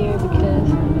markets here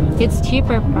because it's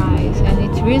cheaper price and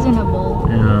it's reasonable.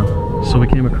 Yeah. So we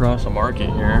came across a market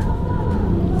here.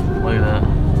 Look at that.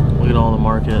 Look at all the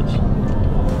markets.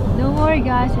 Don't worry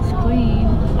guys, it's clean.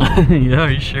 Yeah,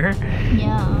 are you sure?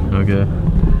 Yeah. Okay.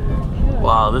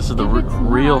 Wow, this is the If it's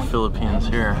real not- Philippines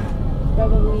here.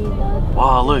 Probably not.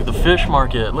 Wow, look, the fish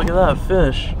market. Look at that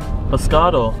fish.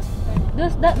 Pescado.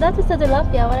 That is the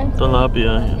tilapia, what I'm saying.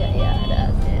 Tilapia. Yeah,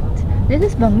 that's it. This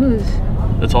is bangus.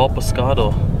 It's all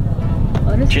pescado.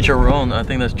 Oh, this is- Chicharron. I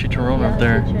think that's chicharron Yeah, right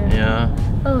there. chicharron. Yeah.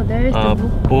 Oh, there is the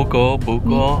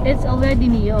Buko. It's already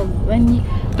niyog. When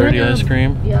Dirty when a- ice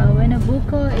cream. Yeah, when a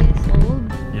buko is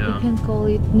old, Yeah. you can call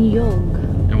it niyog.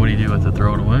 And what do you do with it?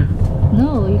 Throw it away?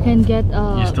 No, you can get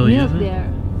You still milk use it? there.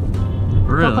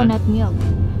 Really? Coconut milk.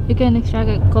 You can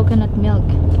extract coconut milk.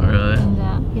 Really? And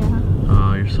that, yeah.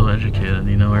 Oh, you're so educated.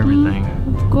 You know everything.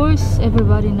 Of course,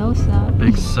 everybody knows that.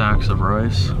 Big sacks of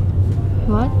rice.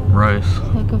 What? Rice.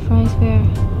 Like a rice fair.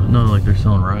 No, like they're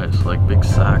selling rice. Like big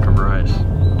sack of rice.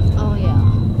 Oh yeah.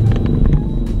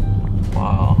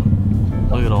 Wow.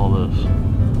 Look at all this.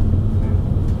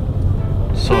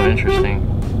 So interesting.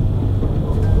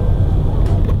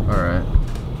 Alright.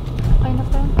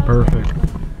 Pineapple. Perfect.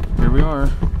 Here we are.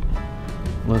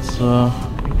 Let's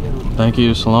thank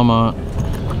you, Salamat.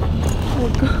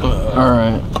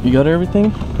 Alright. You got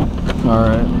everything?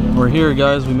 Alright. We're here,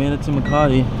 guys. We made it to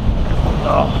Makati.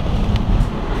 Oh.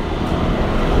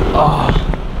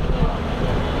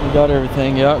 We got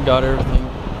everything. Yeah, got everything.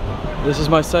 This is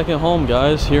my second home,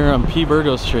 guys, here on P.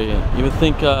 Burgos Street. You would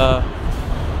think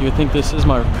this is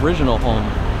my original home.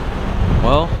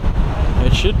 Well,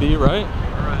 it should be, right?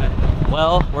 Alright.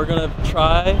 Well, we're gonna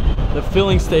try the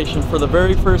filling station for the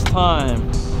very first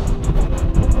time.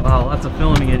 Wow, lots of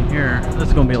filming in here. This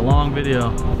is gonna be a long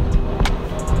video.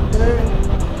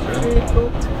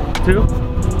 Two?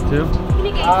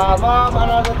 Ma'am,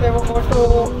 another table for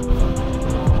two.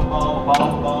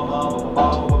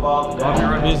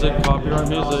 Copyright music, copyright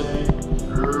music.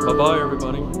 Bye-bye,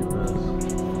 everybody.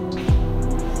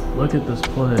 Look at this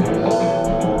place.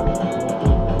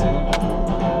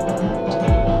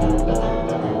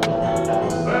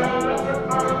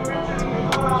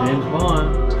 James Bond.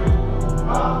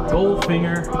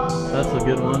 Goldfinger. That's a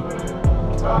good one.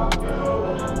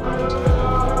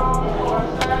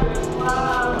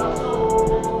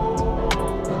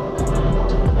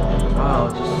 Wow,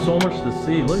 it's just so much to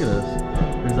see. Look at this.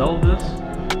 There's Elvis.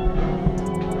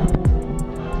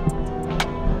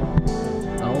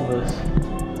 Elvis.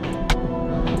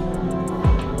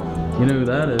 You know who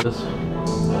that is?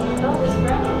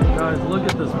 Guys, look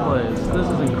at this place. This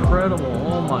is incredible.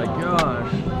 Oh my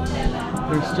gosh.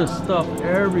 There's just stuff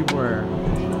everywhere.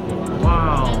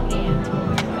 Wow.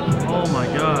 Oh my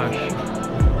gosh.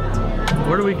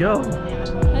 Where do we go?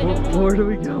 Where do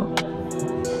we go?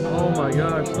 Oh my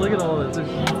gosh, look at all this.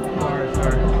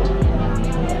 Sorry.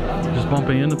 Just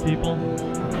bumping into people.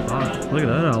 Gosh, look at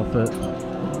that outfit.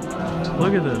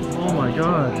 Look at this. Oh my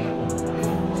gosh.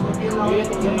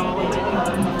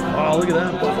 Oh, look at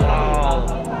that. Wow.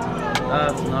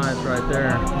 That's nice right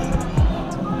there.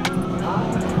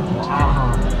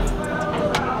 Wow.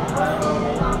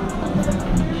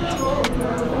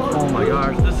 Oh my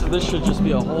gosh, this should just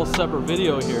be a whole separate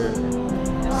video here.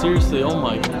 Seriously, oh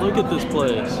my, look at this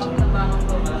place.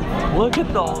 Look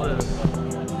at all this.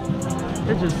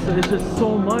 It's just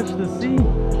so much to see.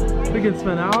 We can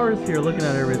spend hours here looking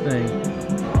at everything.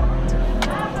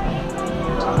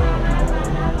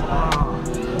 Wow.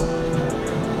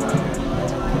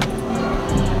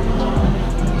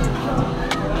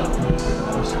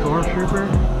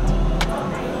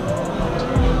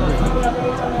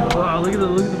 Wow,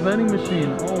 look at the vending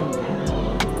machine. Oh,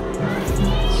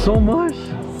 so much.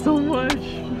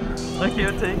 I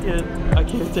can't take it. I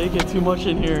can't take it. Too much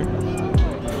in here.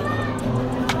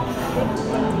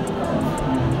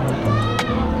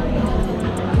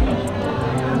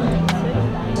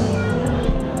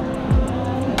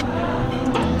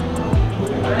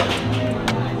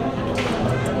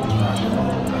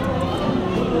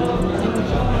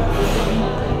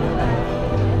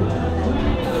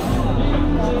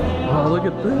 Oh, look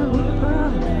at that. Look at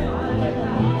that.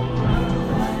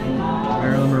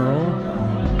 Maryland Monroe.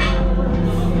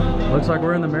 Looks like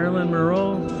we're in the Maryland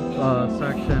Monroe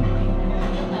section.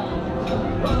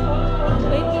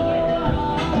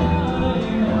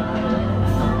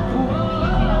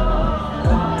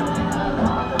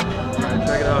 Alright,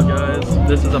 check it out, guys.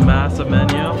 This is a massive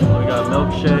menu. We got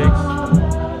milkshakes.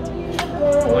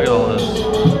 Look at all this.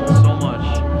 So much.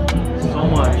 So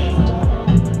much.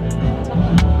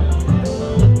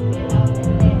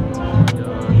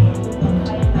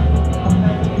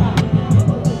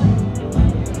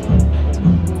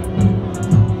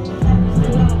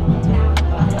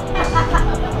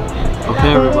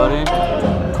 Okay, everybody,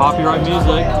 copyright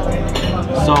music.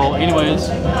 So anyways,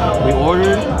 we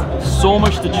ordered so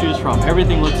much to choose from.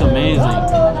 Everything looks amazing.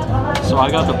 So I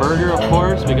got the burger, of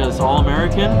course, because it's all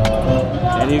American.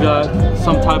 And you got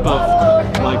some type of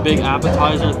like big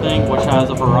appetizer thing, which has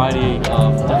a variety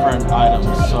of different items.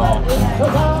 So,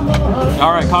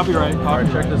 all right, copyright. All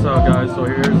right, check this out, guys. So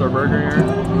here's our burger here.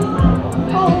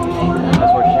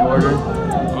 That's what she ordered.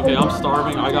 Okay, I'm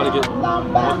starving. I gotta get,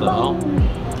 what the hell?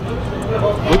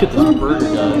 Look at this burger,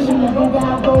 guys.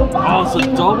 Oh, it's a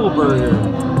double burger.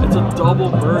 It's a double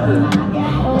burger.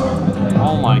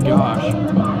 Oh my gosh.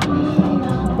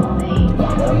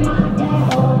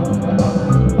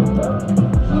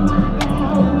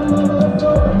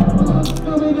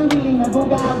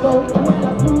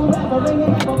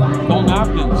 No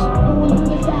napkins.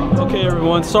 Okay,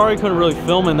 everyone. Sorry I couldn't really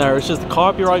film in there. It's just the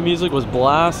copyright music was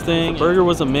blasting. The burger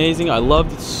was amazing. I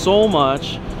loved it so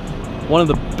much. One of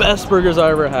the best burgers I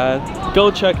ever had.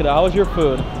 Go check it out. How was your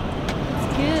food?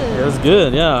 It's good. It was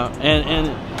good, yeah. And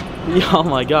yeah, oh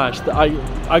my gosh,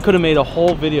 I could have made a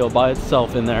whole video by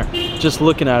itself in there, just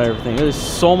looking at everything. There's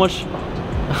so much,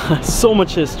 so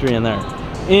much history in there.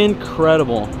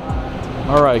 Incredible.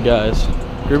 All right, guys,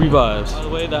 groovy vibes. By the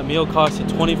way, that meal costed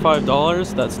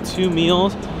 $25. That's 2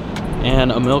 meals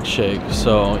and a milkshake.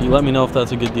 So you let me know if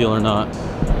that's a good deal or not.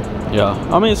 Yeah,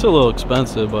 I mean, it's a little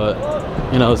expensive, but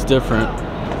you know, it's different.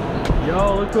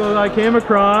 Yo, look what I came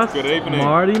across. Good evening.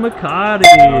 Marty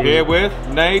Makati. Here with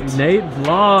NateVlog.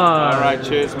 All right,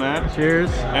 cheers, man. Cheers.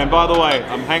 And by the way,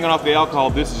 I'm hanging off the alcohol.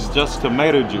 This is just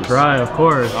tomato juice. Right, of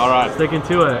course. All right. Sticking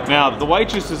to it. Now, the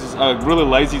waitresses are really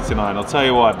lazy tonight. I'll tell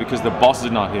you why, because the boss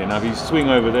is not here. Now, if you swing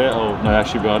over there, oh, no,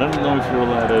 actually, I don't know if you're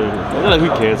allowed to. I don't know,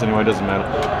 who cares anyway, it doesn't matter.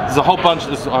 There's a whole bunch.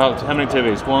 How many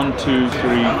TVs? 1, 2, 3,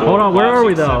 4. Hold on, where are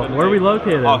we though? 7, where are we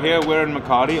located? Oh, here we're in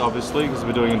Makati, obviously, because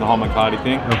we're doing the whole Makati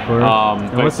thing. Of course.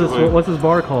 And what's this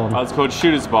bar called? It's called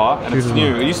Shooter's Bar, and Shooter's it's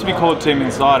new. Bar. It used to be called Team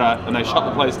Insider, and they shut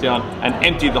the place down and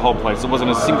emptied the whole place. There wasn't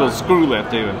a single screw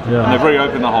left even. Yeah. And they've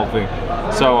reopened the whole thing.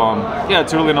 So yeah,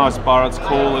 it's a really nice bar. It's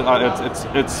cool.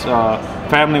 It's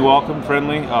family welcome,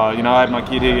 friendly. You know, I had my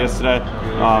kid here yesterday.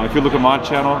 If you look at my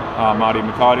channel, Marty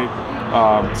Makati,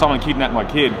 someone kidnapped my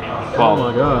kid. Well,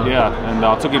 oh my god. Yeah, and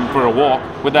I took him for a walk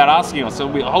without asking us, so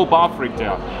the whole bar freaked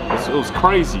out. It was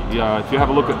crazy. If you have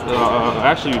a look at,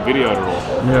 actually videoed it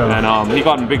all. Yeah. And he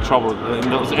got in big trouble, and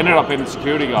it ended up being the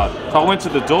security guard. So I went to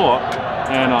the door,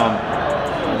 and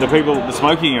the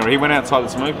smoking area, he went outside the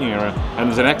smoking area, and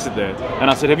there's an exit there. And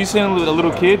I said, have you seen a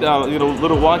little kid,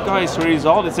 little white guy, he's 3 years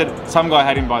old? They said, some guy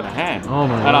had him by the hand. Oh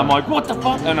my god. And I'm like, what the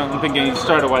fuck? And I'm thinking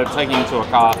straight away, taking him to a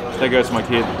car, there goes my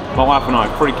kid. My wife and I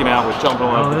freaking out, we're jumping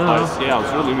all over the place. Yeah, it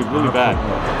was really bad.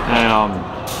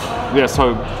 And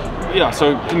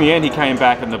so in the end he came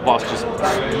back and the boss just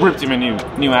ripped him a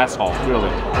new asshole, really.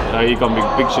 He got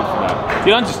big shit for that.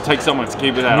 You don't just take someone's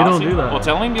kid without asking. You don't do that. Or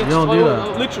telling him. You don't do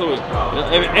that. Literally.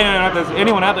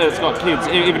 Anyone out there that's got kids,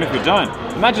 even if you don't,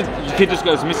 imagine your kid just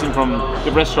goes missing from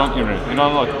the restaurant you're in. You know,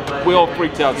 like, we all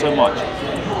freaked out so much.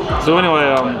 So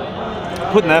anyway,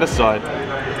 putting that aside,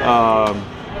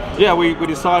 yeah, we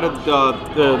decided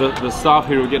the staff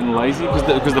here were getting lazy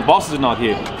because the boss is not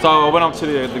here. So I went up to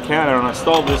the counter and I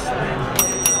stole this.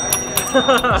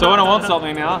 So when I want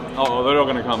something now, oh, they're all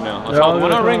going to come now. I told them,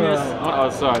 when I ring this, oh,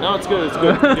 sorry, no, it's good, it's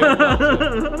good. Yeah,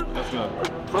 no, that's good.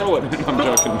 Throw it. I'm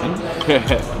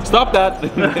joking. Stop that.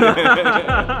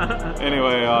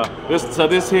 Anyway,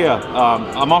 this here,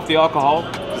 I'm off the alcohol.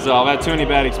 So I've had too many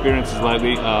bad experiences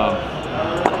lately.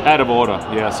 Out of order,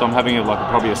 yeah. So I'm having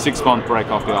probably a 6-month break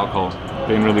off the alcohol.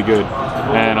 Been really good.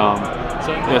 And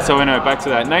so anyway, back to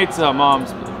that. Nate's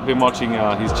mom's been watching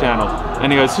his channel,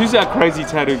 and he goes, "Who's that crazy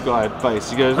tattooed guy at base?"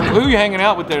 He goes, "Who are you hanging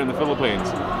out with there in the Philippines?"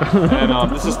 And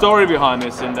there's a story behind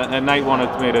this, and Nate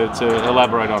wanted me to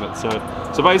elaborate on it.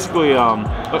 So basically,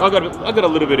 I got a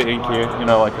little bit of ink here, you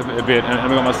know, like a bit, and I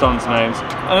got my son's names,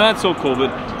 and that's all cool.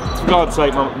 But for God's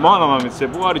sake, my mum had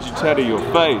said, "Why did you tattoo your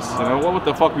face? You know, what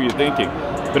the fuck were you thinking?"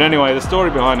 But anyway, the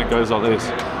story behind it goes like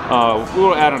this. We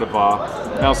were out at a bar,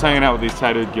 and I was hanging out with these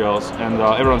tattooed girls, and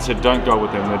everyone said, "Don't go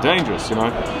with them, they're dangerous," you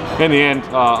know. In the end,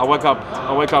 I wake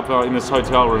up in this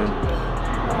hotel room,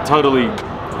 totally,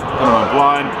 I don't know,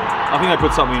 blind. I think they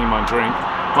put something in my drink.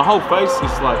 My whole face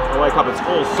is like, I wake up, it's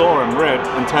all sore and red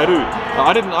and tattooed.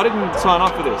 I didn't sign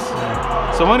up for this.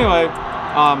 So anyway,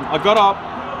 I got up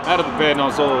out of the bed and I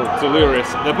was all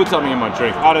delirious. They put something in my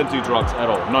drink. I don't do drugs at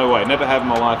all, no way. Never have in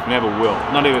my life, never will.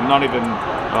 Not even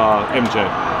MJ.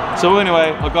 So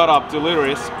anyway, I got up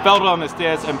delirious, fell down the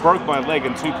stairs and broke my leg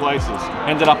in 2 places.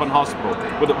 Ended up in hospital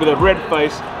with a red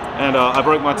face, and I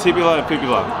broke my tibia and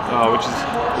fibula, which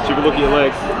if you look at your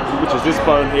leg, which is this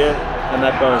bone here and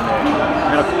that bone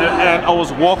there. And I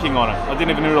was walking on it. I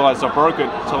didn't even realize I broke it,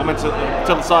 so I went till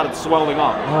it started swelling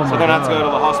up. So then I had to go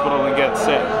to the hospital and get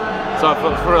set. So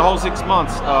for a whole 6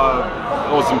 months,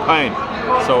 I was in pain.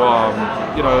 So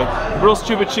you know, real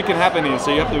stupid shit can happen here,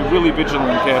 so you have to be really vigilant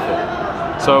and careful.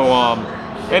 So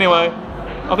anyway,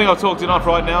 I think I've talked enough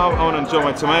right now. I want to enjoy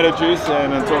my tomato juice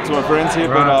and talk to my friends here.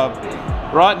 Right.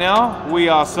 But right now, we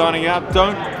are signing out.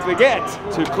 Don't forget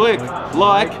to click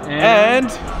like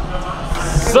and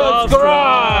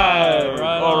subscribe.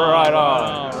 Right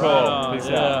on. Cool. Peace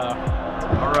out.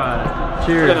 All right.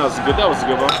 Cheers. That was a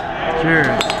good one.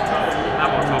 Cheers.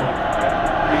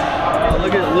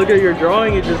 Look at your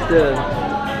drawing you just did.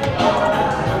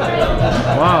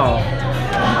 Wow.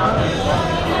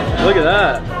 Look at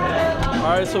that. All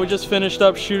right, so we just finished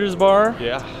up Shooter's Bar.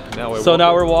 Yeah. Now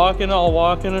we're walking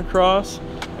across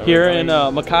here in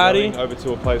Makati. Over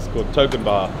to a place called Token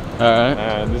Bar. All right.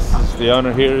 And this is the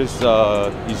owner here.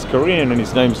 He's Korean and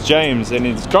his name's James, and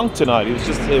he's drunk tonight. He was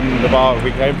just in the bar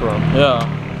we came from. Yeah.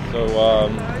 So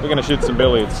we're gonna shoot some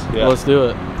billiards. Yeah. Let's do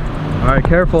it. All right,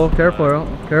 careful.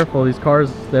 These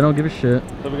cars, they don't give a shit.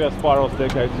 So we got a spiral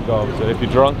staircase to go up. So if you're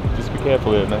drunk, just be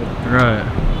careful here, mate. Right.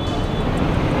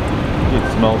 It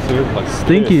smells here like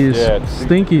stinkies. Yeah,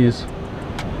 stinkies.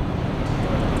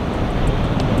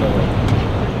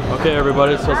 Okay,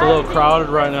 everybody. So it's a little crowded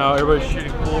right now. Everybody's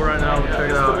shooting pool right now. Check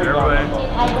it out, everybody.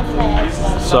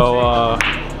 So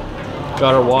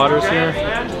got our waters here.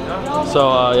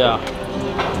 So yeah,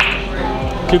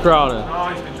 too crowded.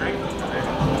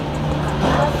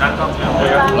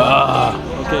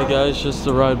 Okay guys, just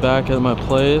arrived back at my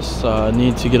place. I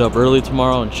need to get up early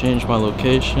tomorrow and change my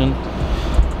location.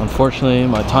 Unfortunately,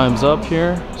 my time's up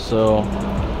here, so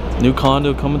new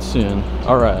condo coming soon.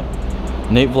 Alright,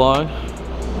 NateVlog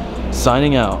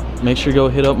signing out. Make sure you go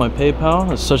hit up my PayPal.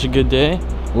 It's such a good day.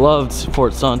 Loved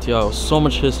Fort Santiago. So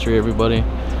much history, everybody.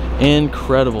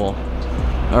 Incredible.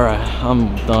 Alright,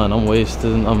 I'm done. I'm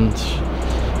wasted.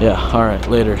 Yeah, alright,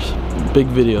 later. Big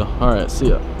video. Alright, see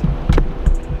ya.